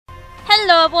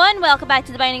Hello everyone, welcome back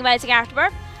to the Binding of Isaac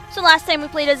Afterbirth. So last time we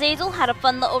played as Azel, had a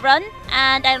fun little run,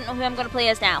 and I don't know who I'm going to play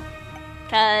as now.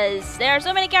 Because there are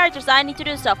so many characters that I need to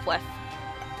do stuff with.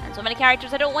 And so many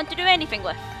characters I don't want to do anything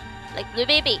with. Like Blue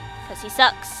Baby, because he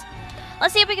sucks.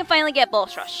 Let's see if we can finally get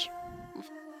Boss Rush. With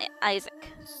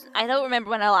Isaac. I don't remember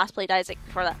when I last played Isaac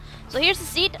before that. So here's the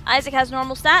seed. Isaac has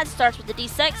normal stats, starts with the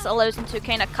D6, allows him to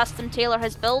kind of custom tailor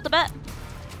his build a bit.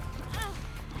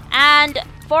 And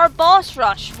for Boss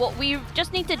Rush, what we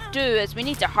just need to do is we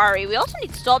need to hurry. We also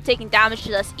need to stop taking damage to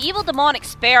this evil demonic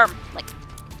sperm. Like,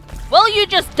 will you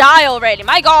just die already?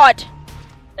 My god!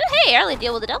 Oh, hey, early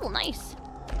deal with the devil. Nice.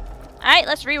 Alright,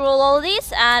 let's reroll all of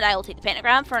these, and I will take the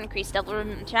pentagram for increased devil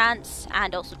room chance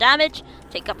and also damage.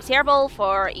 Take Guppy's hairball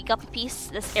for a Guppy piece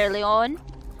this early on.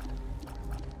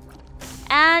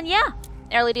 And yeah,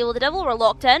 early deal with the devil. We're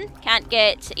locked in. Can't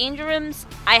get angel rooms.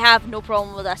 I have no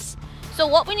problem with this. So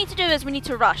what we need to do is we need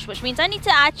to rush, which means I need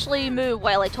to actually move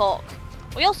while I talk.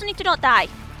 We also need to not die.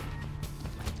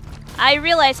 I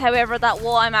realise, however, that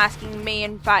what I'm asking may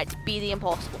in fact be the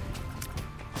impossible.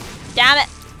 Damn it!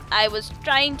 I was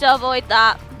trying to avoid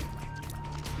that.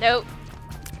 No.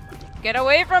 Get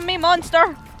away from me,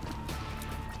 monster!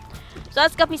 So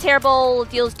that's Guppy's hairball,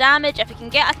 deals damage. If you can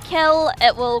get a kill,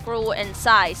 it will grow in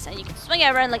size. And you can swing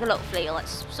it around like a little flail.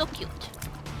 It's so cute.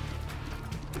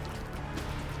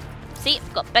 See,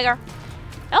 got bigger.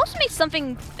 It also makes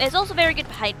something, it's also very good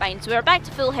for hide bind, so we're back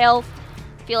to full health.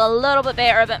 Feel a little bit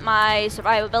better about my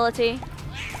survivability.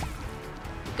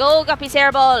 Go, Guppy's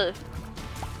hairball!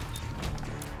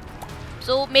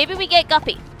 So maybe we get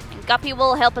Guppy, and Guppy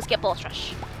will help us get Boss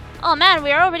Rush. Oh man, we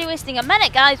are already wasting a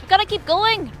minute, guys. We gotta keep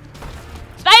going.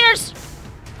 Spiders!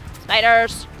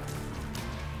 Spiders.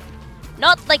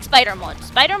 Not like Spider Mod.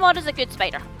 Spider Mod is a good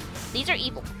spider. These are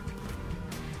evil.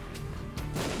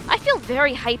 I feel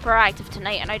very hyperactive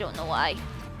tonight, and I don't know why.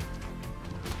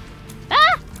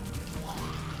 Ah!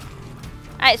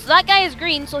 Alright, so that guy is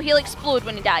green, so he'll explode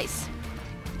when he dies.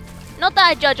 Not that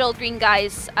I judge all green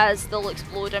guys as they'll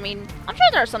explode. I mean, I'm sure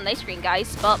there are some nice green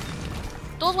guys, but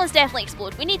those ones definitely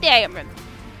explode. We need the item room.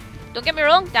 Don't get me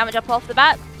wrong, damage up off the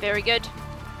bat, very good.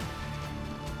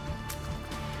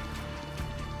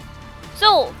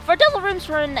 So, for devil rooms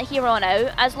from here on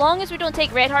out, as long as we don't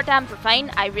take red heart damage, we're fine.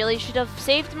 I really should have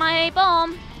saved my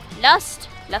bomb. Lust.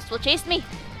 Lust will chase me.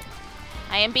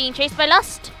 I am being chased by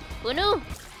Lust. Who knew?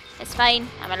 It's fine.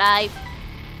 I'm alive.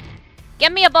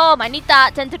 Give me a bomb. I need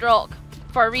that tinted rock.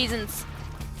 For reasons.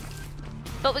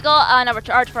 But we got another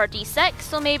charge for our D6,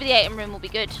 so maybe the item room will be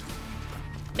good.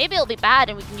 Maybe it'll be bad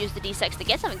and we can use the D6 to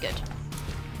get something good.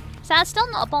 So that's still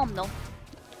not a bomb though.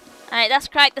 Alright, that's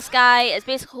Crack the Sky. It's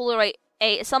basically holy right.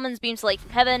 It summons beams of light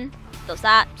from heaven. Does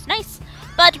that. It's nice.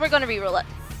 But we're going to reroll it.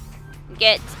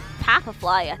 Get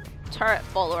Papafly, a turret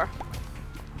follower.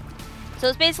 So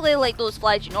it's basically like those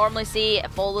flies you normally see.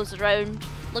 It follows around.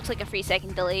 Looks like a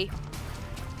 3-second delay.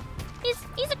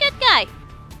 He's a good guy.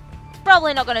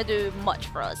 Probably not going to do much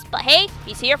for us. But hey,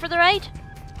 he's here for the ride.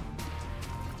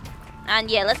 And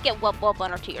yeah, let's get Wub Wub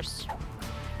on our tears.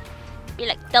 Be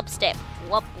like dubstep.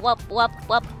 Wub Wub Wub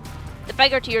Wub. The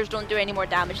bigger tiers don't do any more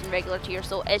damage than regular tiers,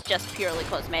 so it's just purely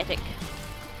cosmetic.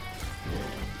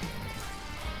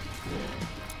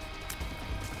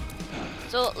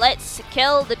 So let's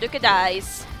kill the Duke of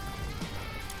Dies.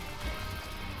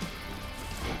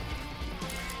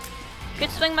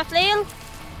 Could swing my flail?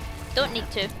 Don't need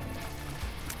to.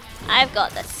 I've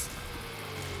got this.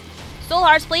 Soul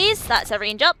Hearts, please. That's a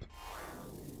range up.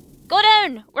 Go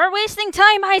down! We're wasting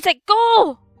time, Isaac!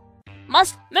 Go!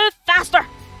 Must move faster!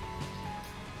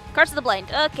 Curse of the Blind.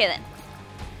 Okay then.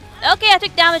 Okay, I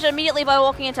took damage immediately by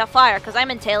walking into a fire because I'm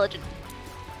intelligent.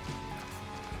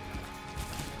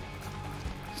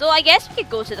 So I guess we could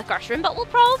go to the curse room, but we'll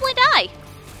probably die.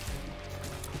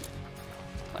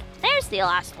 There's the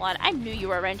last one. I knew you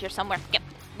were around here somewhere. Yep.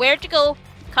 Where'd you go?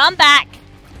 Come back.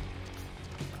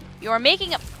 You're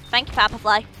making a... Thank you,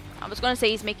 Papafly. I was going to say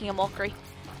he's making a mockery.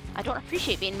 I don't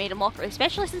appreciate being made a mockery,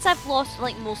 especially since I've lost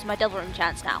like most of my devil room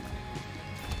chance now.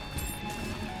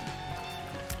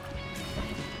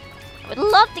 I would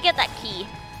love to get that key.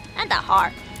 And that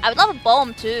heart. I would love a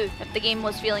bomb too, if the game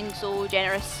was feeling so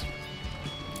generous.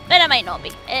 But it might not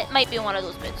be. It might be one of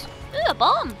those moods. Ooh, a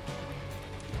bomb!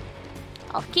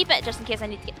 I'll keep it just in case I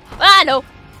need to get... Ah, no!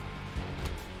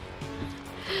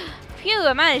 Phew,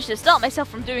 I managed to stop myself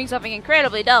from doing something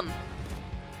incredibly dumb.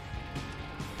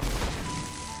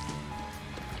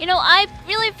 You know, I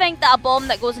really think that a bomb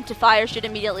that goes into fire should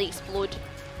immediately explode.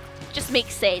 Just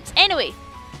makes sense. Anyway.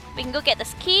 We can go get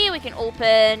this key, we can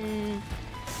open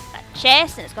that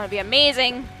chest, and it's going to be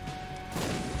amazing.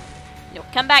 No,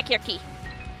 come back here, key.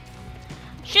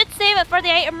 Should save it for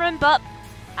the item room, but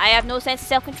I have no sense of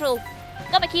self-control.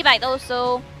 Got my key back though,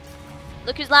 so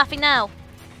look who's laughing now.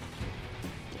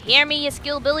 Hear me, you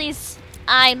skill bullies.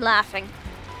 I'm laughing.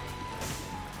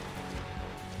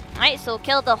 Alright, so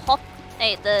kill the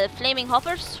flaming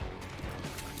hoppers.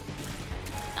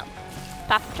 Oh,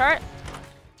 Papa turret.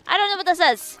 I don't know what this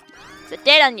is. It's a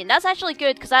dead onion. That's actually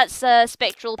good because that's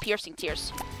spectral piercing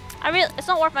tears. It's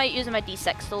not worth using my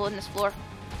D6 though on this floor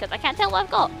because I can't tell what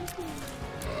I've got.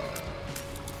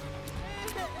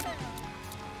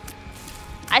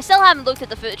 I still haven't looked at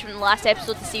the footage from the last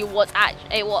episode to see what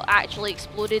actually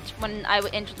exploded when I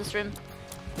entered this room.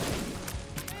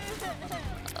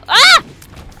 Ah!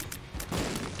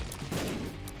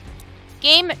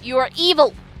 Game, you are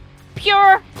evil.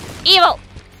 Pure evil.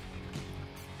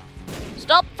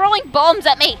 Stop throwing bombs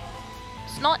at me.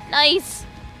 It's not nice.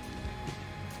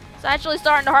 It's actually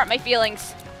starting to hurt my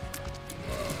feelings.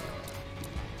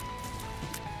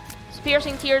 So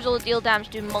piercing tears will deal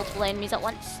damage to multiple enemies at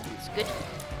once. It's good.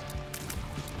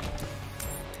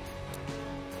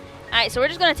 Alright, so we're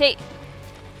just gonna take...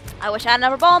 I wish I had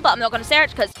another bomb, but I'm not gonna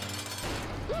search because...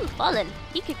 Ooh, Fallen.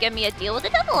 He could give me a deal with a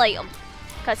double item.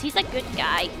 Because he's a good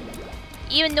guy.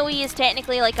 Even though he is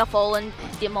technically like a fallen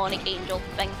demonic angel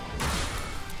thing.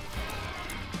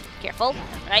 Careful.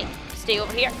 Right, stay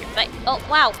over here. Right. Oh,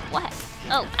 wow. What?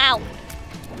 Oh, ow.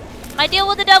 My deal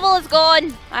with the devil is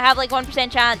gone. I have like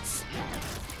 1% chance.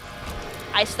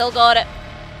 I still got it.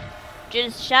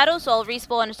 Judas Shadow, so I'll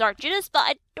respawn as Dark Judas, but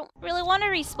I don't really want to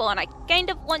respawn. I kind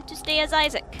of want to stay as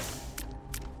Isaac.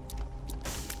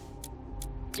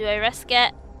 Do I risk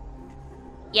it?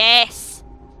 Yes!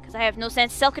 Because I have no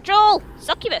sense of self-control!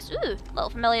 Succubus! Ooh, little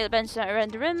familiar that bounces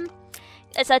around the room.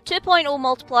 It's a 2.0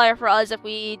 multiplier for us if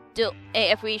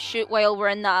we shoot while we're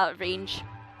in that range.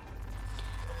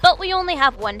 But we only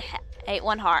have one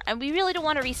heart, and we really don't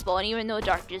want to respawn even though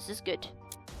Dark Juice is good.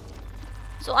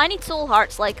 So I need soul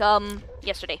hearts like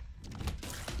yesterday.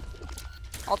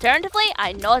 Alternatively,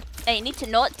 I need to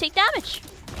not take damage.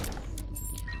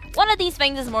 One of these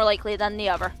things is more likely than the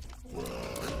other.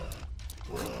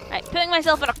 Right, putting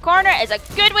myself in a corner is a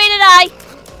good way to die.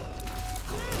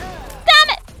 Damn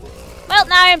it! Well,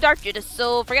 now I am Dark Judas,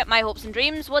 so forget my hopes and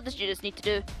dreams. What does Judas need to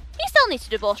do? He still needs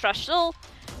to do boss rush, so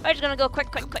we're just gonna go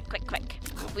quick.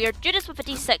 We are Judas with a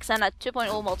D6 and a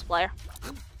 2.0 multiplier.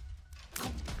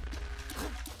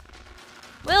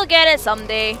 We'll get it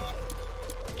someday.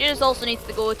 Judas also needs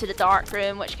to go to the dark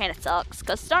room, which kind of sucks,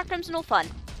 because dark room's no fun.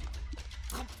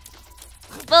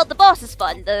 Well, the boss is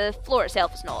fun, the floor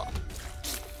itself is not.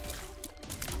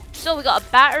 So we got a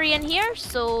battery in here,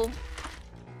 so...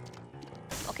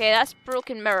 Okay, that's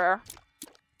broken mirror.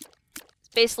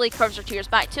 Basically curves our tears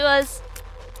back to us.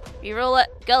 Reroll it.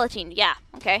 Guillotine, yeah,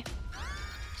 okay.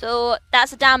 So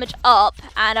that's a damage up,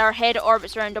 and our head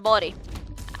orbits around the body.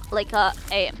 Like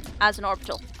as an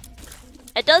orbital.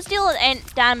 It does deal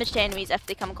damage to enemies if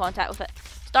they come in contact with it.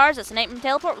 Stars, it's an item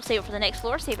teleport. We'll save it for the next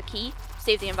floor. Save a key.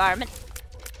 Save the environment.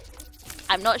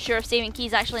 I'm not sure if saving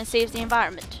keys actually saves the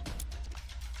environment.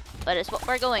 But it's what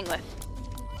we're going with.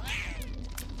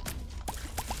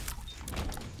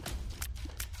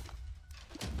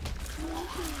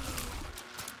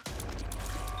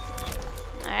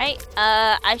 Alright,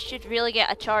 I should really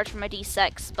get a charge for my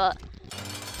D6, but...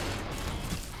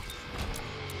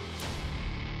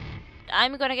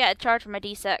 I'm gonna get a charge for my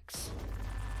D6.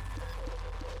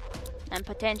 And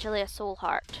potentially a soul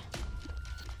heart.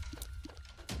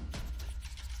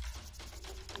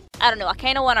 I don't know, I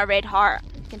kinda want a red heart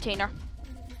container.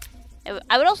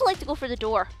 I would also like to go for the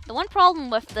door. The one problem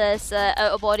with this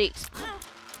out-of-body...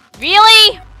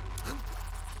 Really?!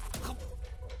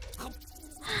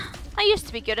 I used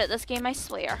to be good at this game, I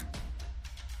swear.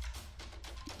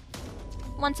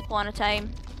 Once upon a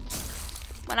time.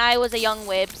 When I was a young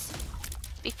Webs.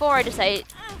 Before I decided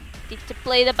to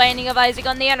play The Binding of Isaac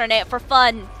on the internet for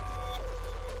fun.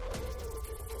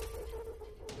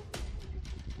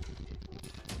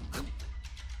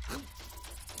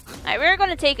 Alright, we're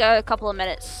going to take a couple of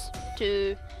minutes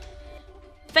to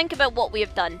think about what we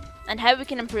have done and how we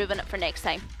can improve on it for next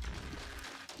time.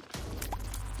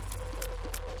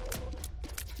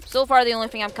 So far, the only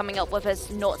thing I'm coming up with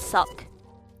is not suck.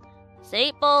 It's an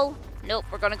 8-ball. Nope,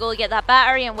 we're gonna go get that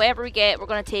battery, and whatever we get, we're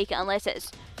gonna take it unless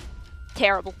it's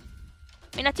terrible.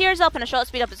 I mean, a tears up and a shot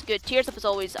speed up is good. Tears up is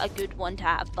always a good one to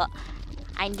have, but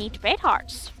I need red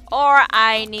hearts. Or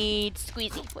I need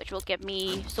squeezy, which will give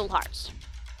me soul hearts.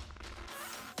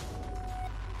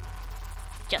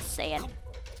 Just saying.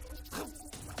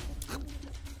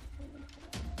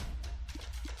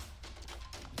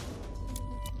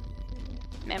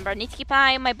 Remember, I need to keep an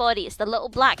eye on my body. It's the little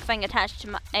black thing attached to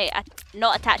my...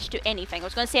 not attached to anything. I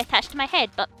was going to say attached to my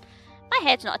head, but my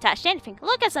head's not attached to anything.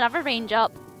 Look, it's another range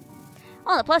up.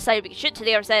 On the plus side, we can shoot to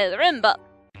the other side of the room, but...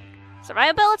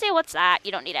 survivability? What's that?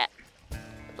 You don't need it.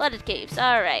 Flooded caves.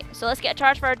 Alright, so let's get a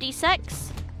charge for our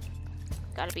D6.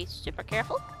 Gotta be super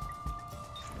careful.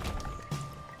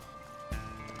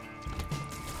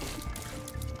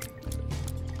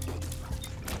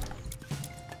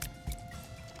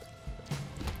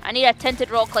 I need a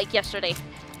tinted rock like yesterday.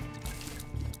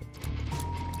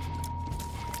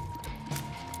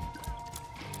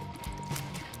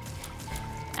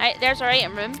 Alright, there's our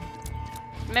item room.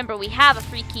 Remember, we have a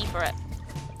free key for it.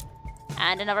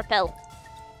 And another pill.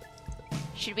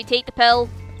 Should we take the pill?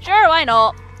 Sure, why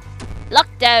not? Luck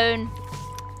down.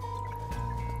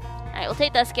 Alright, we'll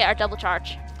take this, get our double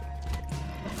charge.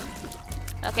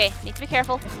 Okay, need to be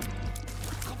careful.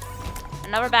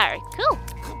 Another battery. Cool.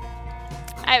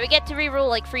 Alright, we get to reroll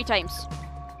like 3 times.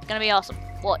 It's gonna be awesome.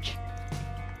 Watch.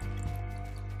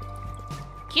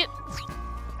 Cute.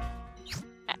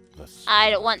 I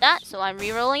don't want that, so I'm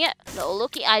rerolling it. Little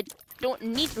Loki. I don't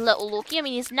need little Loki. I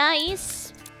mean, he's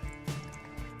nice.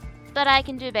 But I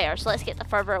can do better, so let's get the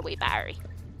further away battery.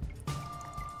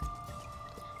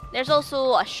 There's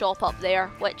also a shop up there,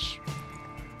 which...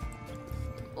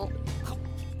 oh.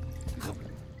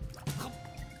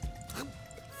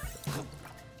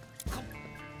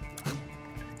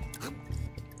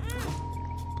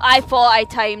 I thought I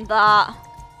timed that.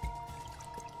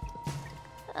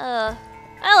 Well,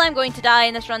 I'm going to die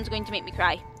and this run's going to make me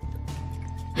cry.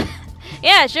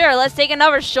 Yeah, sure, let's take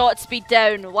another shot speed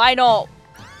down. Why not?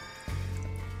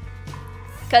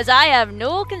 Because I have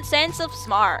no sense of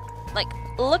smart. Like,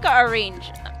 look at our range.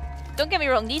 Don't get me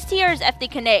wrong, these tiers, if they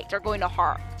connect, are going to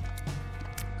hurt.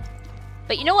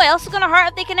 But you know what else is going to hurt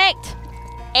if they connect?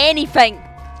 Anything.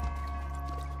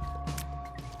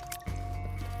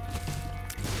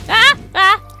 Ah!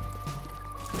 Ah!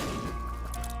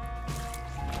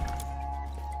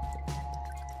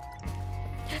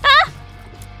 Ah!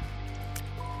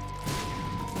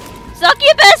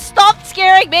 Succubus, stop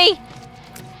scaring me!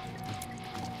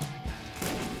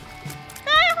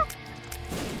 Ah!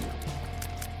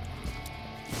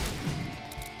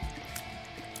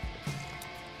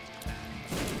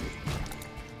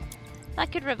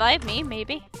 That could revive me,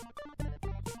 maybe.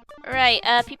 Right,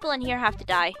 people in here have to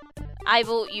die. I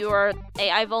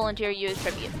volunteer you as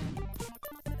tribute.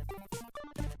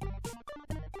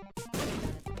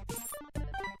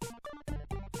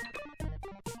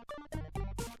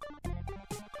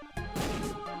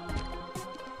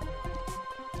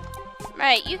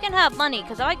 Right, you can have money,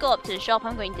 because if I go up to the shop,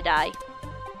 I'm going to die.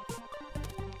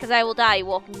 Because I will die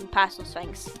walking past those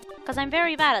things. Because I'm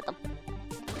very bad at them.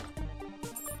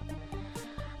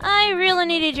 I really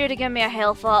needed you to give me a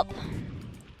health up.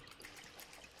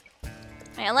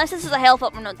 Right, unless this is a health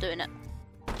up, we're not doing it.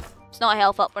 It's not a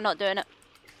health up, we're not doing it.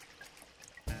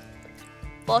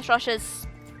 Boss rush is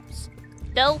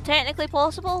still technically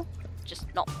possible,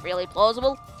 just not really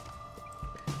plausible.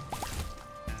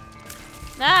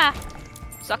 Ah!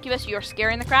 Succubus, you're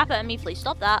scaring the crap out of me. Please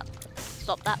stop that.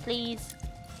 Stop that, please.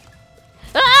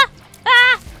 Ah!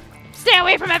 Ah! Stay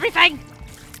away from everything!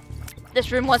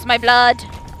 This room wants my blood.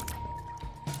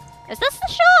 Is this the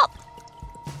shop?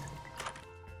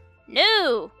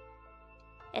 No!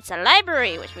 It's a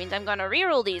library, which means I'm gonna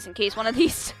reroll these in case one of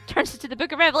these turns into the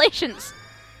Book of Revelations.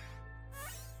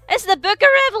 It's the Book of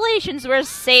Revelations we're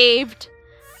saved!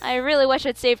 I really wish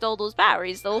I'd saved all those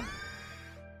batteries, though.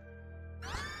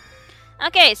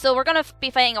 Okay, so we're gonna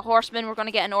be fighting a horseman, we're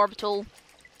gonna get an orbital.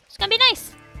 It's gonna be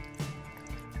nice.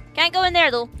 Can't go in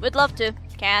there, though. Would love to.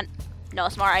 Can't.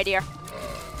 Not a smart idea.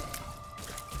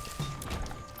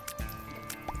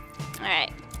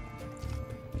 Alright.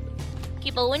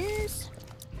 Keep wins.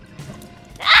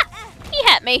 Ah! He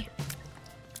hit me.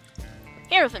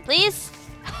 Hierophant, please.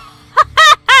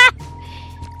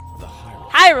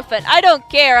 Hierophant, I don't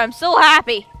care. I'm so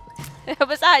happy. It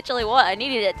was actually what I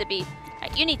needed it to be.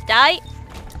 Right, you need to die.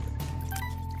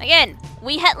 Again,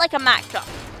 we hit like a Mack truck.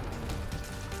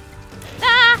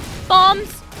 Ah!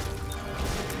 Bombs!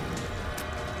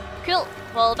 Cool.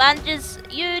 Well, bandages,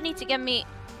 you need to give me...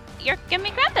 give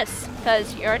me Krampus,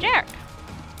 because you're a jerk.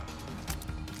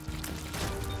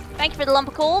 Thank you for the lump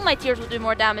of coal. My tears will do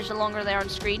more damage the longer they're on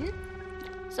screen.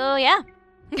 So, yeah.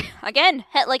 Again,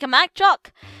 hit like a Mack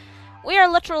truck. We are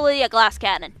literally a glass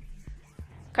cannon.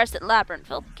 Cursed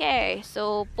Labyrinth. Okay,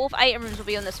 so both item rooms will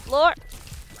be on this floor.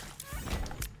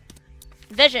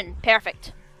 Vision.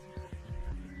 Perfect.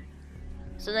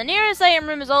 So the nearest item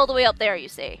room is all the way up there, you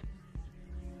say?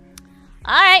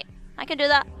 Alright, I can do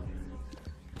that.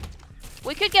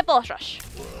 We could get boss rush.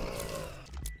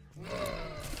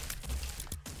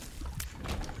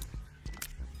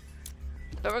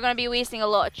 But we're going to be wasting a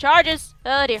lot of charges.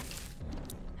 Oh dear.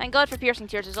 Thank God for piercing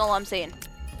tears is all I'm saying.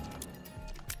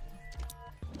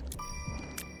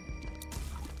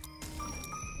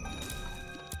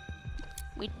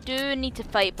 We do need to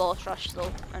fight boss rush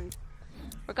though, and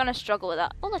we're gonna struggle with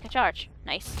that. Oh look, a charge.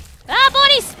 Nice. Ah,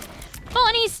 bunnies!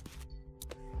 Bunnies!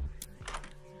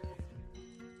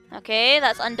 Okay,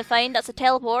 that's undefined. That's a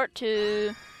teleport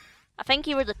to, I think,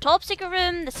 either the top secret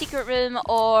room, the secret room,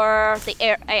 or the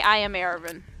I am error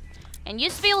room. And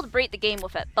used to be able to break the game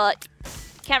with it, but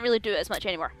can't really do it as much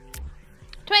anymore.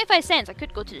 25 cents. I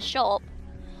could go to the shop,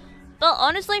 but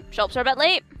honestly, shops are a bit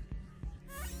late.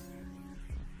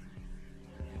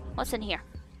 What's in here?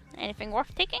 Anything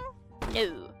worth taking?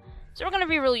 No. So we're gonna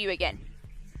reroll you again.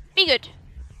 Be good.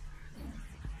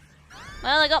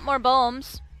 Well, I got more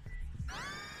bombs.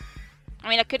 I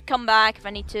mean, I could come back if I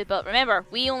need to, but remember,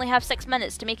 we only have 6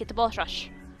 minutes to make it to boss rush.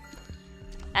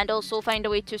 And also find a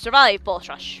way to survive boss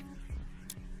rush.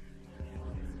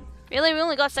 Really, we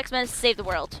only got 6 minutes to save the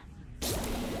world.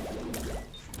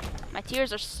 My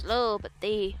tears are slow, but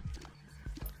they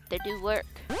do work.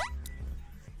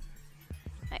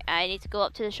 I need to go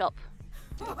up to the shop.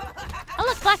 Oh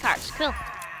look, black hearts, cool.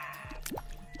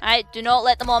 Alright, do not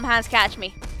let the mom hands catch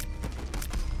me.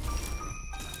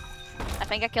 I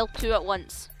think I killed 2 at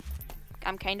once.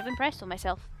 I'm kind of impressed with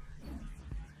myself.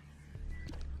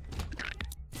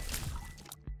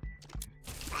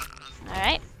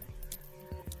 Alright.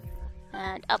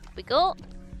 And up we go.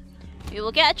 We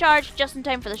will get a charge just in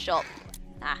time for the shop.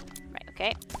 Ah, right,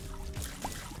 okay.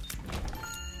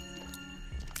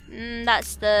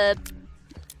 That's the...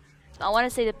 I want to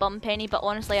say the bum penny, but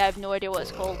honestly I have no idea what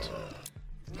it's called.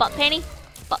 Butt penny?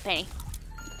 Butt penny.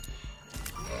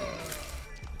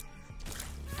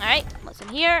 Alright, what's in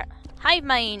here? Hive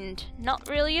mind. Not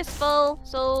really useful,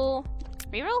 so...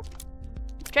 Reroll?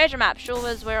 Treasure map. Show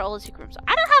us where all the secret rooms are.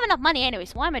 I don't have enough money anyway,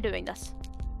 so why am I doing this?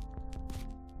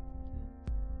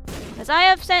 Because I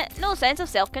have no sense of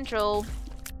self-control.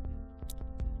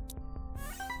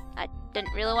 I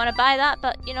didn't really want to buy that,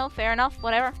 but, you know, fair enough,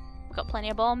 whatever. We've got plenty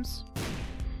of bombs.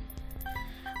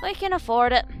 We can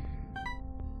afford it.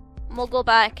 We'll go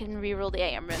back and reroll the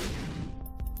item room.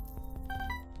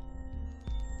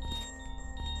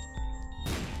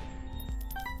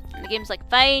 And the game's like,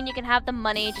 fine, you can have the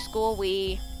money, just go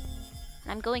away.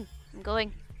 And I'm going.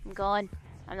 I'm gone.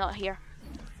 I'm not here.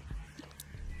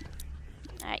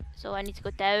 Alright, so I need to go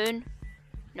down.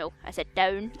 No, I said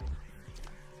down.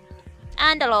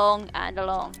 And along, and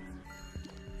along.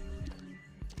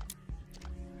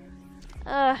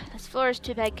 This floor is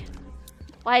too big.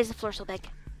 Why is the floor so big?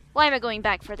 Why am I going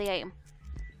back for the item?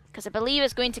 Because I believe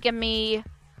it's going to give me...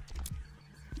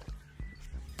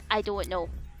 I don't know.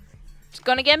 It's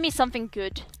gonna give me something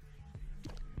good.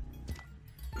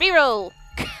 Reroll!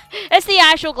 It's the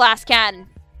actual glass cannon.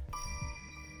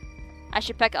 I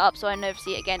should pick it up so I never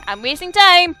see it again. I'm wasting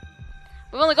time!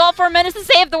 We've only got 4 minutes to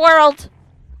save the world!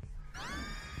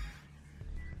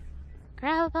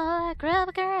 Grab a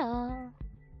girl.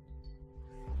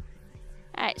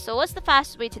 Alright, so what's the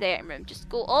fastest way to the item room? Just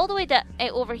go all the way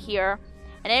over here.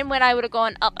 And then when I would have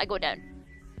gone up, I go down.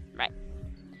 Right.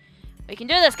 We can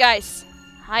do this, guys.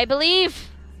 I believe.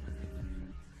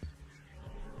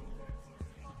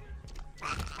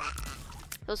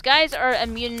 Those guys are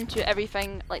immune to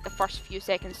everything like the first few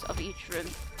seconds of each room.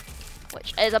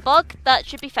 Which is a bug that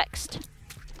should be fixed.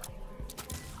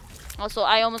 Also,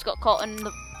 I almost got caught in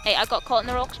the... Hey, I got caught in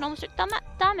the rocks and almost took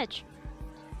damage.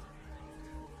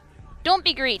 Don't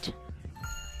be greed.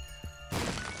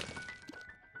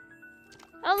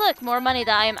 Oh look, more money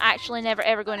that I am actually never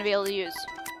ever going to be able to use.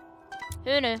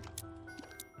 Who knew?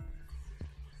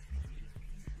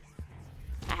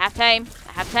 I have time.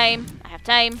 I have time. I have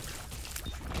time.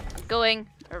 I'm going.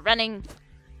 We're running.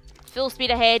 Full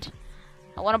speed ahead.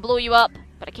 I want to blow you up,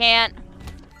 but I can't.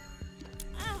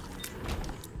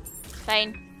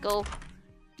 Fine. Go.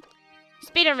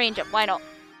 Speed and range up. Why not?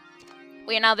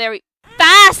 We are now very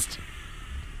fast!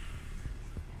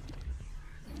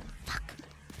 Fuck.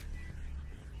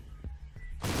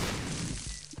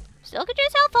 Still could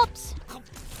use health ups.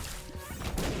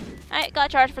 Alright, got a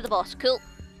charge for the boss. Cool.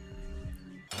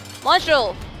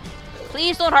 Monstro!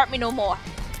 Please don't hurt me no more.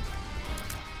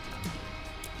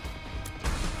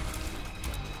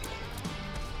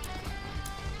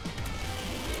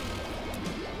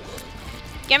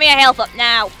 Give me a health up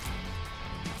now.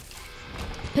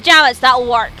 Pajamas, that'll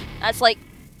work. That's like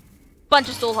a bunch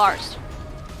of soul hearts.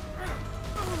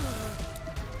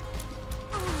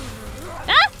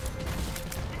 Ah!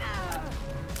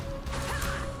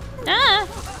 Ah!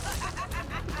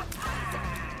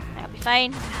 I'll be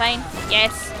fine. Fine.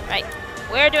 Yes. Right.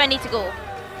 Where do I need to go?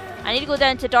 I need to go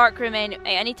down to dark room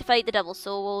anyway. I need to fight the devil,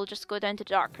 so we'll just go down to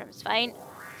dark room. It's fine.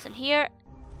 It's in here.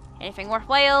 Anything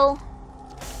worthwhile?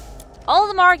 All of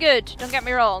them are good, don't get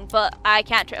me wrong, but I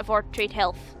can't afford to trade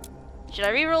health. Should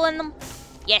I reroll in them?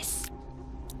 Yes.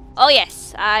 Oh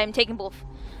yes, I'm taking both.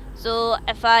 So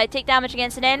if I take damage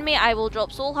against an enemy, I will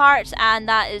drop soul hearts, and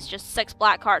that is just 6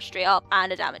 black hearts straight up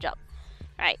and a damage up.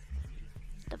 Right.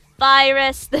 The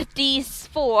virus, the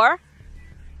D4,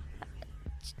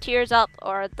 tears up,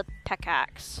 or the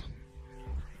pickaxe.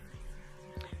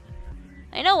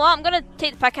 You know what? I'm gonna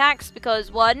take the pickaxe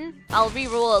because 1, I'll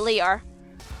reroll it later,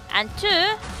 and 2,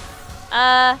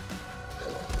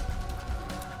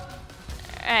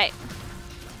 right.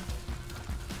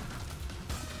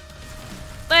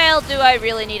 Well, do I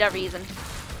really need a reason?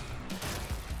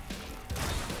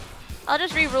 I'll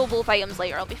just reroll both items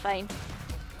later. I'll be fine.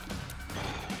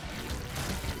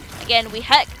 Again, we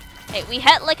hit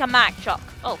like a Mack truck.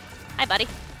 Oh, hi, buddy.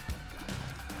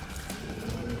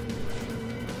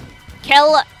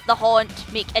 Kill the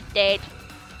haunt, make it dead.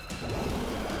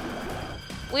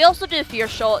 We also do fear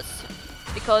shots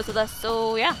because of this,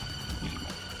 so yeah.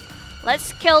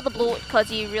 Let's kill the bloat because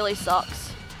he really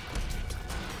sucks.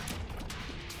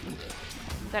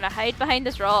 I'm gonna hide behind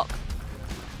this rock.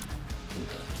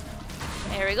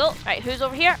 There we go. Right, who's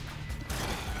over here?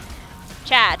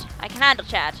 Chad. I can handle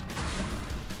Chad.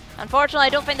 Unfortunately, I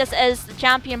don't think this is the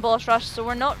champion boss rush, so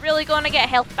we're not really going to get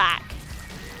health back.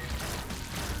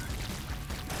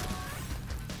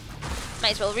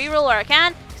 Might as well reroll where I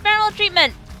can. Experimental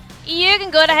treatment! You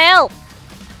can go to hell!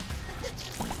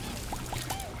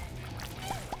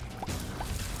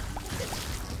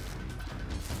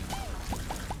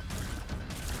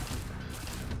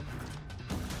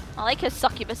 I like how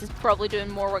Succubus is probably doing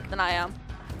more work than I am.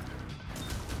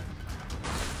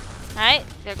 Alright,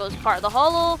 there goes part of the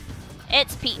hollow.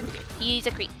 It's Pete. He's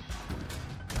a creep.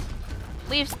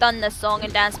 We've done this song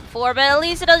and dance before, but at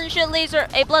least it doesn't shoot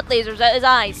blood lasers out his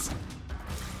eyes.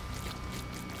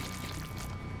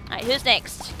 Alright, who's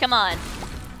next? Come on.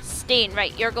 Stain,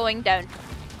 right, you're going down.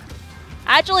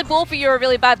 Actually, both of you are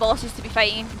really bad bosses to be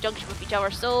fighting in conjunction with each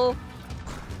other, so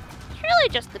it's really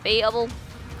just debatable.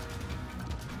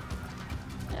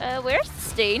 Where's the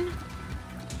Stain?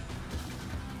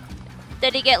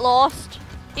 Did he get lost?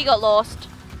 He got lost.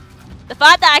 The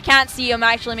fact that I can't see him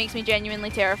actually makes me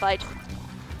genuinely terrified.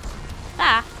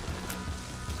 Ah.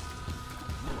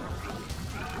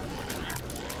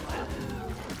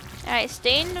 Alright,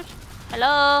 Stain.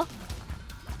 Hello?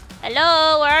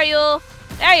 Hello, where are you?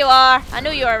 There you are. I knew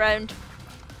you were around.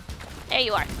 There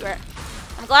you are.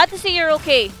 I'm glad to see you're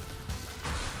okay.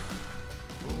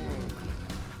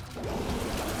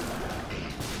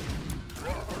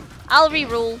 I'll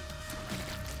re-roll.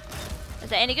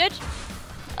 Is it any good?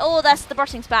 Oh, that's the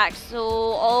bursting sparks, so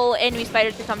all enemy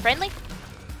spiders become friendly.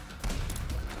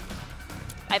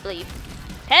 I believe.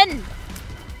 10!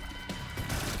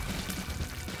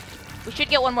 We should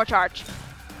get one more charge.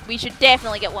 We should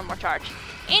definitely get one more charge.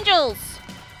 Angels!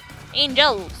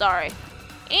 Angel, sorry.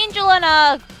 Angel and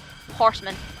a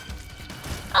horseman.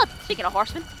 Oh, speaking of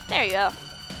horseman, there you go.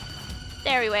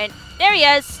 There he went. There he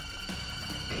is!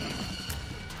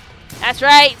 That's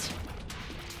right!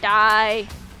 Die.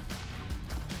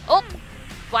 Oh!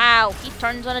 Wow, he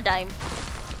turns on a dime.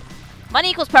 Money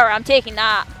equals power, I'm taking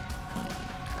that.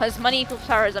 Because money equals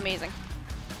power is amazing.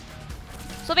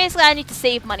 So basically I need to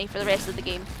save money for the rest of the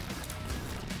game.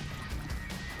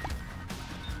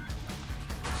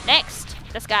 Next,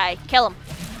 this guy. Kill him.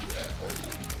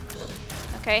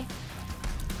 Okay.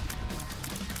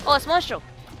 Oh, it's Monstro.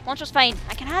 Monstro's fine.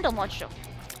 I can handle Monstro.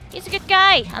 He's a good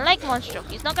guy. I like Monstro.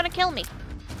 He's not gonna kill me.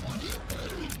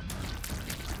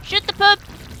 Shoot the poop!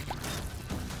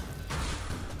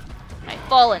 Right,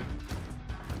 fallen.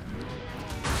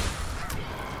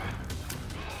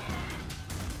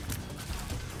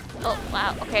 Oh,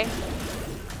 wow, okay.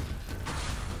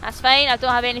 That's fine, I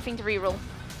don't have anything to reroll.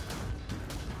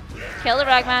 Kill the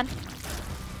ragman.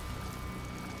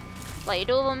 Light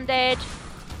of him dead.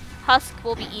 Husk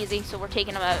will be easy, so we're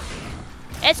taking him out.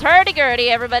 It's hurdy-gurdy,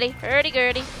 everybody.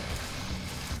 Hurdy-gurdy.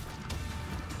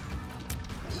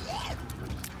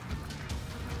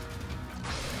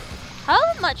 How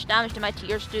much damage do my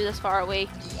tears do this far away?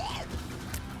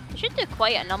 I should do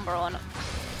quite a number on it.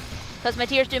 Because my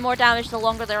tears do more damage the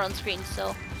longer they're on screen,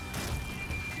 so.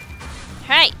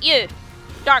 Alright, you.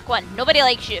 Dark one. Nobody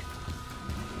likes you.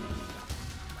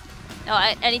 No,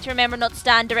 I need to remember not to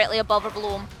stand directly above or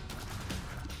below him.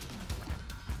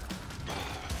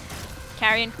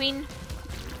 Carrion Queen.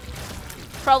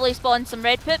 probably spawned some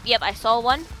red poop. Yep, I saw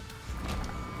one.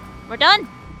 We're done.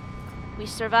 We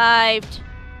survived.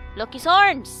 Lucky's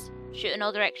horns. Shoot in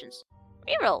all directions.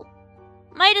 Reroll.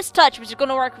 Midas touch, which is going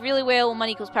to work really well when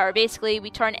money equals power. Basically, we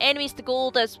turn enemies to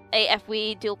gold as if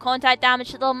we deal contact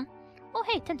damage to them. Oh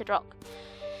hey, tinted rock.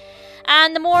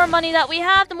 And the more money that we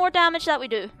have, the more damage that we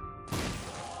do.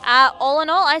 All in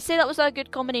all, I say that was a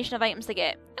good combination of items to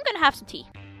get. I'm going to have some tea.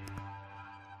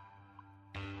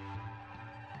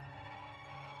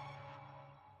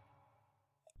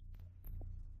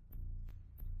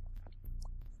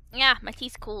 Yeah, my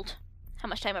tea's cold. How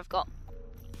much time I've got?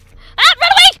 Ah,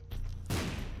 run away!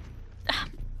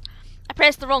 I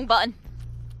pressed the wrong button.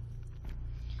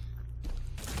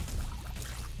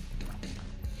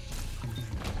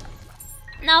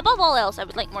 Now, above all else, I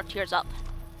would like more tears up.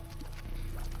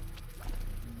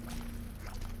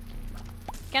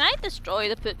 Can I destroy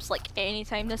the poops like any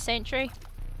time this century?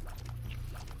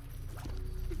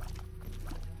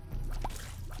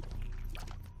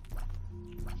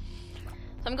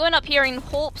 So I'm going up here in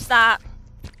hopes that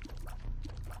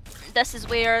this is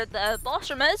where the boss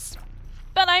room is,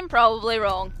 but I'm probably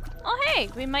wrong. Oh hey,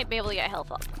 we might be able to get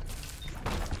health up.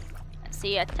 Let's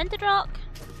see, a tinted rock.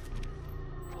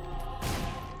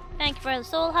 Thank you for the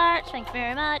soul heart, thank you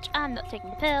very much. I'm not taking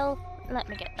the pill. Let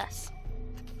me get this.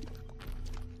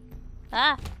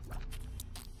 Ah!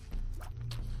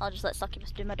 I'll just let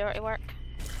Succubus do my dirty work.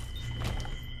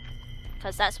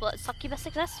 Because that's what Succubus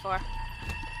exists for.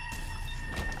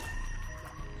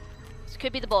 This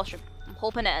could be the boss room. I'm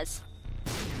hoping it is.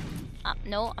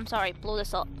 No, I'm sorry, blow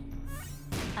this up.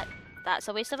 That's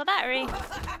a waste of a battery.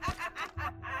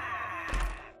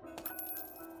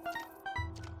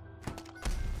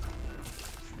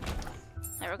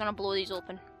 Right, we're gonna blow these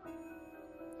open.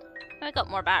 I got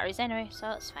more batteries anyway, so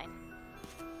that's fine.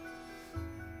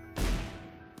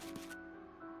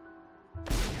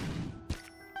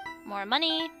 More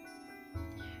money.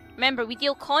 Remember, we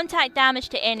deal contact damage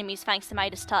to enemies thanks to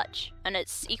Midas touch, and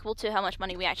it's equal to how much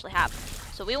money we actually have.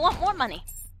 So we want more money.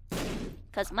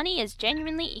 Because money is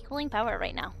genuinely equaling power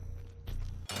right now.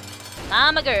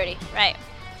 I'm a Gertie. Right.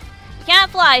 We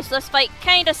can't fly, so this fight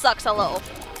kinda sucks a little.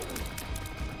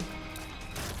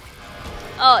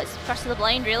 Oh, it's Curse of the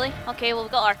Blind, really? Okay, well,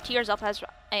 we've got our tears up as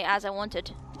I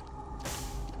wanted.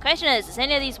 Question is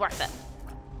any of these worth it?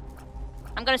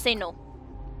 I'm gonna say no.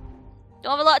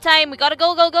 Don't have a lot of time, we gotta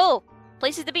go, go, go!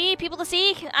 Places to be, people to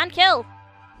see, and kill!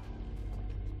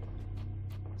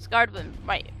 Scarred Wound,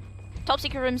 right. Top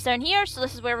secret room's down here, so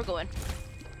this is where we're going.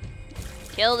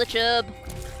 Kill the chub.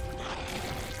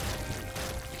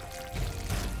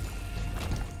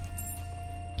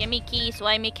 Give me key so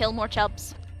I may kill more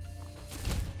chubs.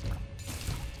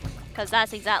 Because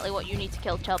that's exactly what you need to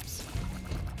kill chubs.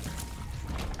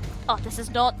 Oh, this is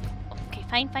not... Okay,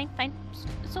 fine, fine, fine.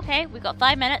 It's okay, we've got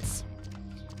 5 minutes.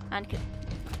 And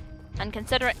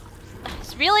consider it...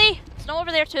 Really? It's not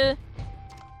over there too.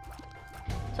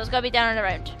 So it's gotta be down and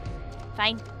around.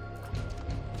 Fine.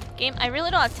 Game, I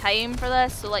really don't have time for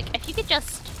this, so like, if you could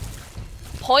just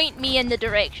point me in the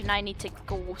direction I need to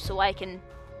go so I can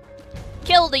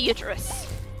kill the uterus.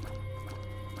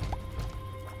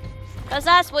 Because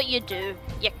that's what you do.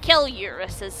 You kill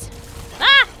uteruses.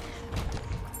 Ah!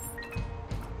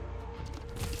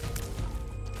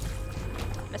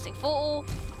 Missing photo.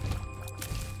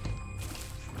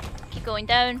 Keep going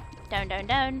down. Down, down,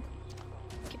 down.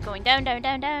 Keep going down, down,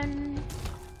 down, down.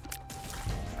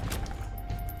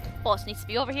 Boss needs to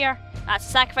be over here. That's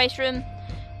the sacrifice room.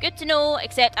 Good to know,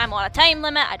 except I'm on a time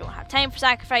limit. I don't have time for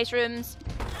sacrifice rooms.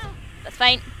 That's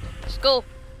fine. Let's go.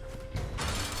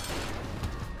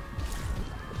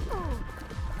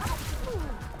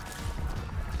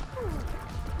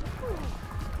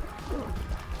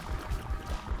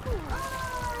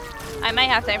 I might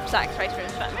have time for sacrifice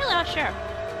rooms, but I'm really not sure.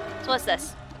 So what's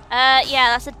this?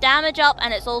 Yeah, that's a damage up,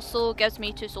 and it also gives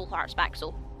me 2 soul hearts back,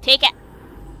 so take it!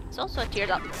 It's also a tears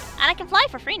up. And I can fly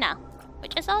for free now,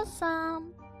 which is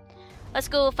awesome. Let's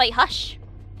go fight Hush.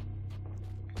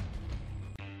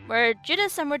 We're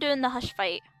Judas and we're doing the Hush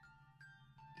fight.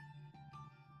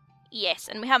 Yes,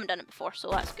 and we haven't done it before,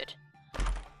 so that's good.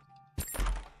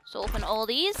 So open all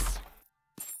these.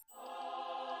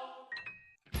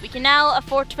 We can now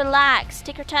afford to relax,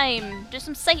 take our time, do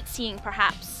some sightseeing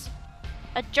perhaps.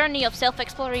 A journey of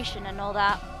self-exploration and all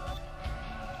that.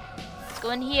 Let's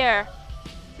go in here.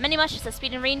 Mini Mush is a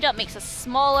speed and range up, makes us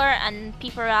smaller, and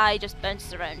Peeper Eye just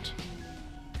bounces around.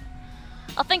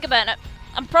 I'll think about it.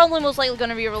 I'm probably most likely going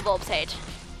to reroll Bob's head.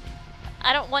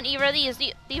 I don't want either of these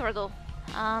either though.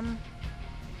 Now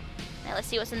let's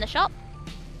see what's in the shop.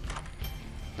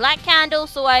 Black candle,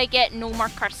 so I get no more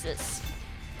curses.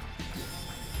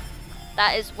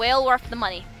 That is well worth the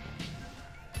money.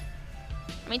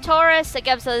 I mean, Taurus, it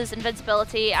gives us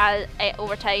invincibility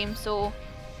over time, so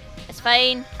it's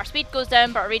fine. Our speed goes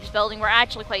down, but our range is building. We're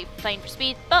actually quite fine for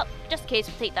speed, but just in case,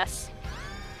 we'll take this.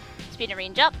 Speed and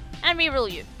range up, and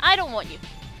reroll you. I don't want you.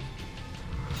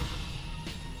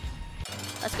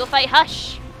 Let's go fight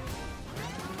Hush.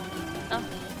 Oh.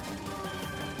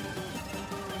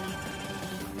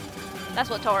 That's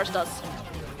what Taurus does.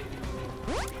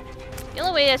 The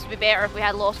only way this would be better if we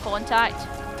had lost contact.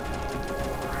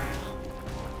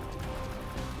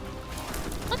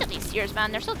 Look at these seers,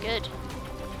 man. They're so good.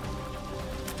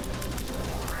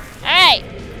 Alright.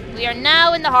 We are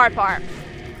now in the hard part.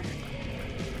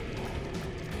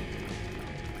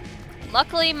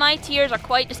 Luckily, my tiers are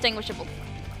quite distinguishable.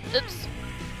 Oops.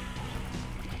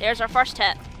 There's our first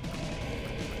hit.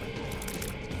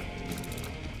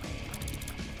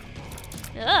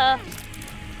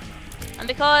 And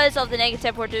because of the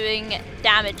negative, we're doing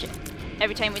damage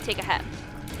every time we take a hit.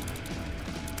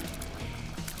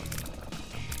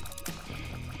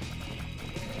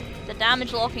 The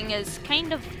damage locking is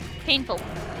kind of painful.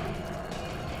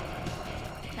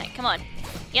 Right, come on.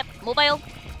 Yep, mobile.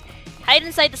 Hide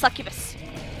inside the succubus.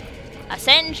 A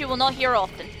sentence you will not hear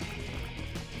often.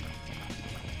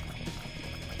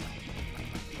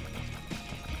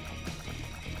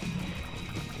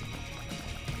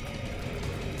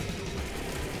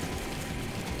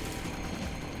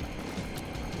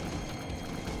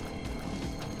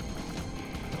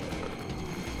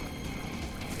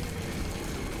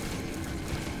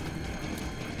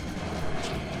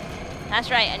 That's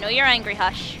right, I know you're angry,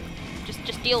 Hush.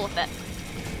 Just deal with it.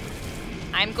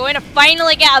 I'm going to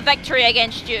finally get a victory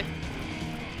against you.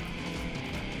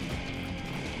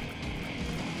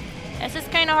 This is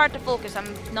kind of hard to focus,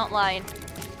 I'm not lying.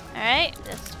 Alright,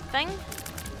 this thing.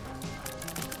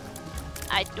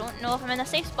 I don't know if I'm in a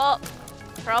safe spot.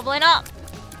 Probably not.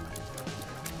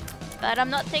 But I'm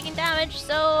not taking damage,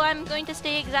 so I'm going to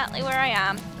stay exactly where I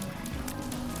am.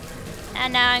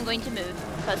 And now I'm going to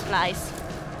move, because flies.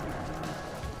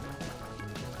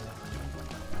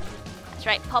 That's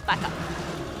right, pop back up.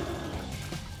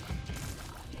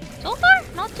 So far,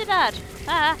 not too bad.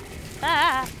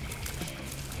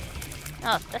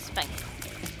 Oh, this thing.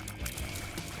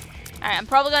 Alright, I'm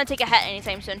probably going to take a hit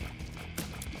anytime soon.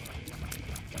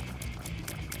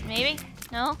 Maybe?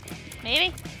 No?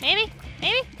 Maybe? Maybe?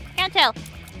 Maybe? Can't tell.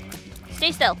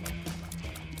 Stay still.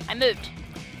 I moved.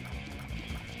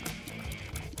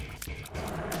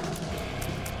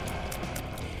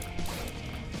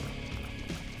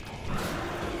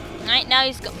 Alright, now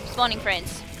he's spawning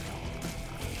friends.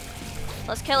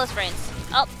 Let's kill his friends.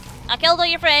 Oh, I killed all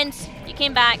your friends. You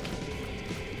came back.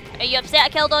 Are you upset I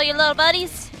killed all your little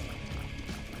buddies?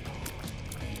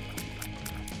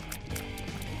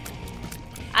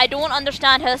 I don't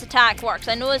understand how this attack works.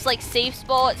 I know it's like safe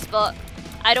spots, but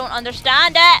I don't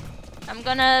understand it. I'm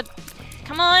gonna...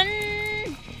 Come on!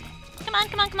 Come on,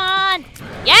 come on, come on!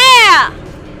 Yeah!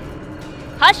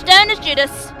 Hush down as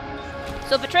Judas.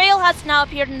 So Betrayal has now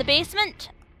appeared in the basement.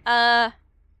 I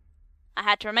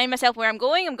had to remind myself where I'm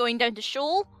going. I'm going down to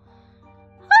Shoal.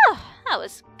 Oh, that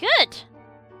was good.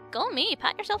 Go me,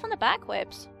 pat yourself on the back,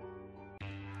 Webs.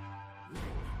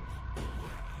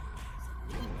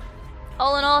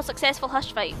 All in all, successful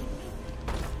Hush fight.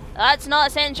 That's not a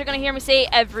sentence you're going to hear me say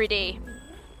every day.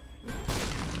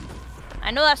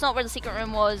 I know that's not where the secret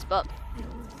room was, but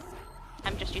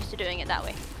I'm just used to doing it that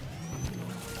way.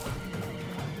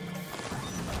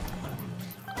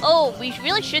 Oh, we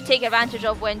really should take advantage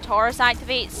of when Taurus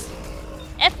activates.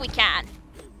 If we can.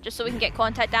 Just so we can get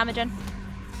contact damage in.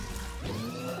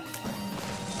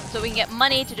 So we can get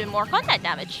money to do more contact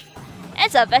damage.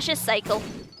 It's a vicious cycle,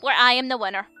 where I am the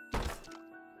winner.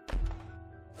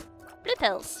 Blue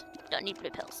pills. Don't need blue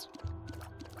pills.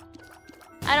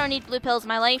 I don't need blue pills in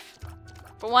my life.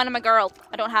 For one, I'm a girl.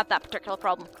 I don't have that particular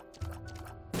problem.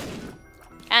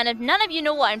 And if none of you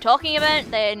know what I'm talking about,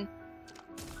 then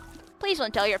please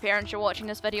don't tell your parents you're watching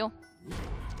this video.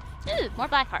 Ooh, more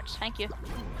black hearts. Thank you.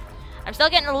 I'm still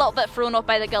getting a little bit thrown off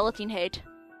by the guillotine head.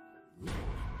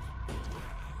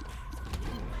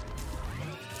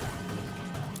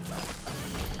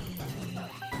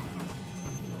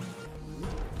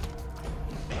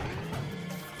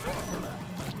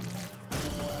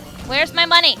 Where's my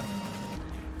money?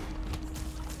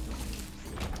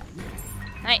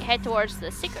 Right, head towards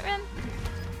the secret room.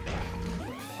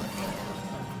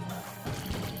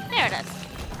 There it is.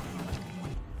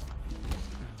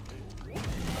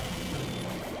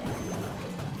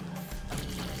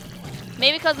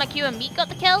 Maybe because my Q and meat got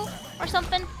the kill or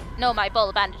something? No, my ball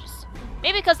of bandages.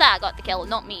 Maybe because that got the kill,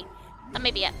 not me. That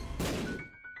may be it.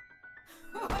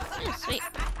 Sweet.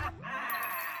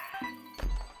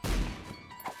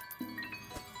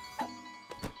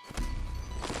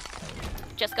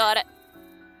 Just got it.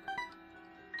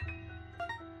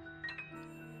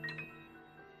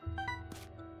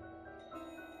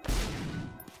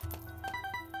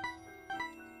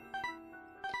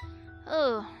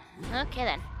 Oh, okay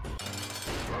then.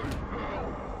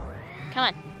 Come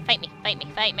on, fight me, fight me,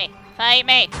 fight me, fight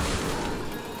me!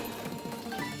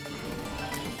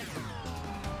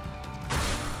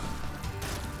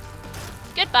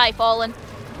 Goodbye, Fallen.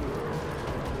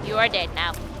 You are dead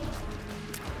now.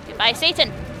 Goodbye,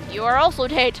 Satan. You are also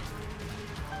dead.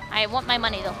 I want my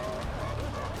money, though.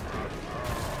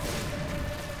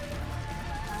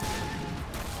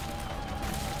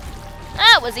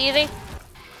 That was easy.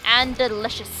 And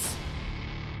delicious.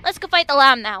 Let's go fight the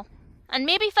lamb now. And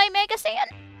maybe fight Mega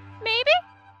Satan? Maybe?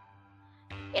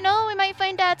 You know, we might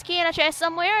find Dad's key in a chest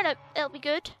somewhere and it'll be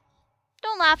good.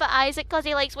 Don't laugh at Isaac because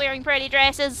he likes wearing pretty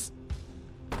dresses.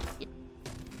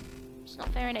 It's not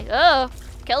very nice. Oh,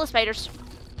 kill the spiders.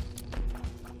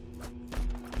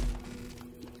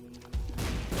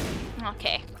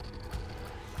 Okay.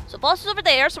 So boss is over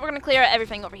there, so we're going to clear out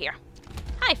everything over here.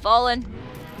 Hi, Fallen.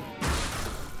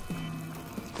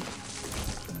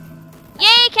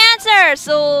 Yay, cancer!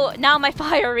 So now my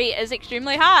fire rate is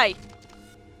extremely high.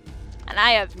 And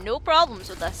I have no problems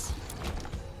with this.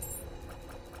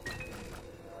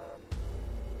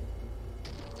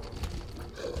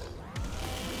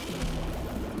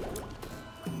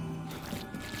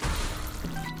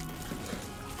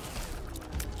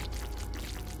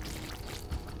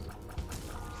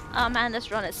 Oh man, this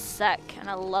run is sick, and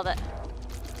I love it.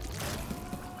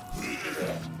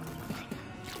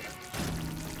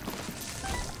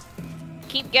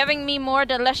 Keep giving me more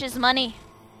delicious money.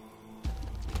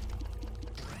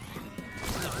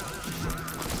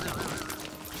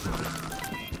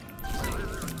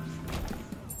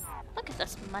 Look at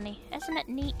this money, isn't it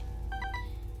neat?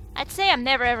 I'd say I'm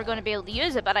never ever going to be able to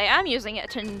use it, but I am using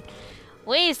it in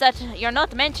ways that you're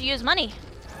not meant to use money.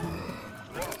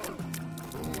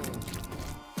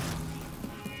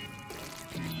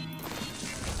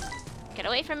 Get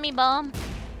away from me, bomb.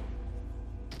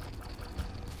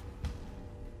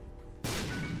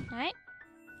 Alright.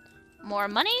 More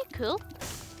money, cool.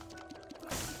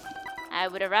 I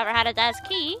would have rather had a Dad's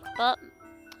key, but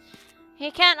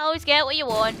you can't always get what you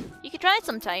want. You can try it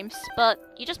sometimes, but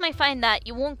you just might find that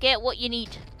you won't get what you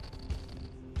need.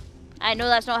 I know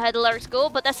that's not how the lyrics go,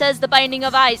 but this is The Binding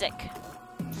of Isaac.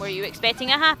 Were you expecting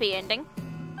a happy ending?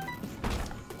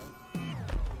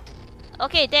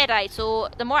 Okay, Deadeye, so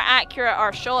the more accurate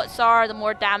our shots are, the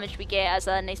more damage we get as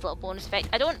a nice little bonus effect.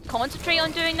 I don't concentrate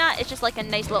on doing that, it's just like a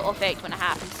nice little effect when it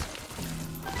happens.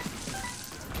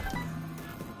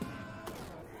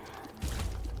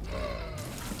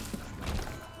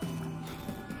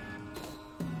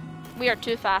 We are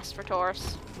too fast for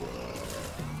Taurus.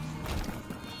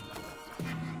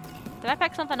 Did I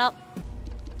pick something up?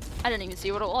 I didn't even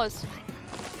see what it was.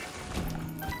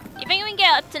 You think we can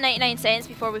get up to 99 cents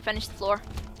before we finish the floor?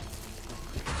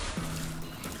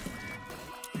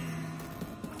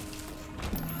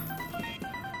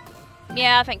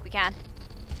 Yeah, I think we can.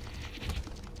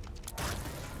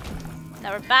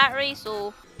 Now we're battery,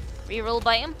 so reroll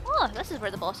by him. Oh, this is where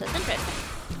the boss is. Interesting.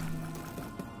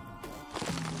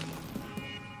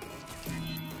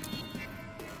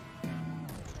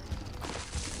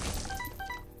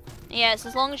 Yes,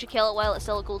 as long as you kill it while it's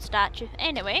still a gold statue.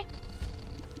 Anyway.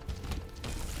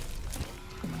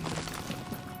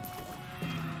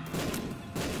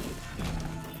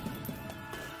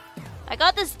 I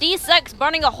got this D6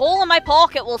 burning a hole in my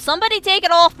pocket. Will somebody take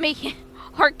it off me?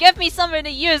 Or give me something to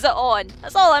use it on?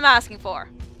 That's all I'm asking for.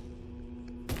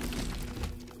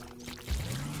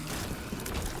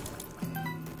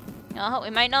 Oh, we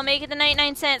might not make it to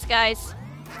 99 cents, guys.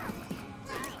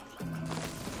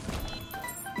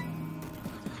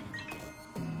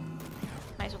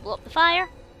 Might as well blow up the fire.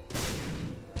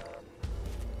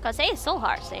 Because hey, soul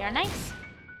hearts, they are nice.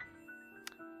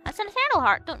 That's an eternal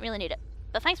heart. Don't really need it.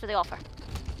 But thanks for the offer.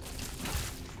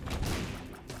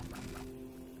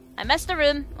 I missed a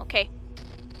room. Okay.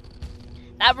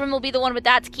 That room will be the one with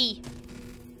Dad's key.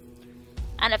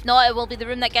 And if not, it will be the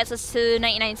room that gets us to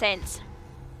 99 cents.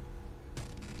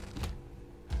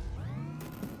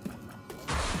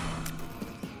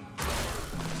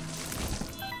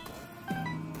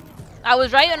 I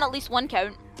was right on at least one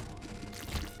count.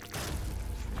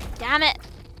 Damn it.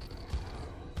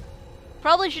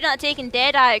 Probably should not have taken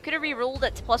Deadeye. I could have re-rolled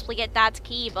it to possibly get Dad's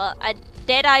key, but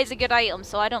Deadeye is a good item,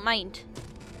 so I don't mind.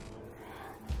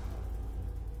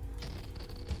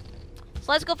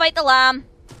 So let's go fight the lamb.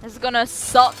 This is gonna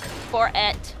suck for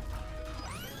it.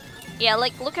 Yeah,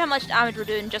 like, look how much damage we're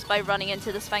doing just by running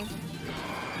into this thing.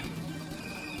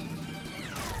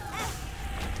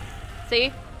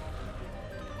 See?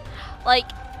 Like,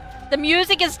 the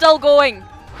music is still going.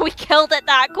 We killed it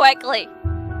that quickly.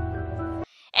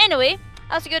 Anyway,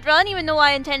 that's a good run, even though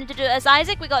I intended to do it as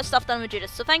Isaac. We got stuff done with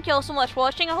Judas. So thank you all so much for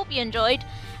watching. I hope you enjoyed.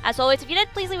 As always, if you did,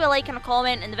 please leave a like and a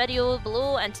comment in the video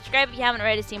below, and subscribe if you haven't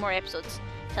already to see more episodes.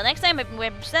 Till next time, I've been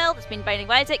WebmistressL, it's been Binding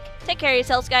of Isaac. Take care of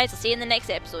yourselves, guys. I'll see you in the next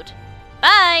episode.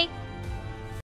 Bye!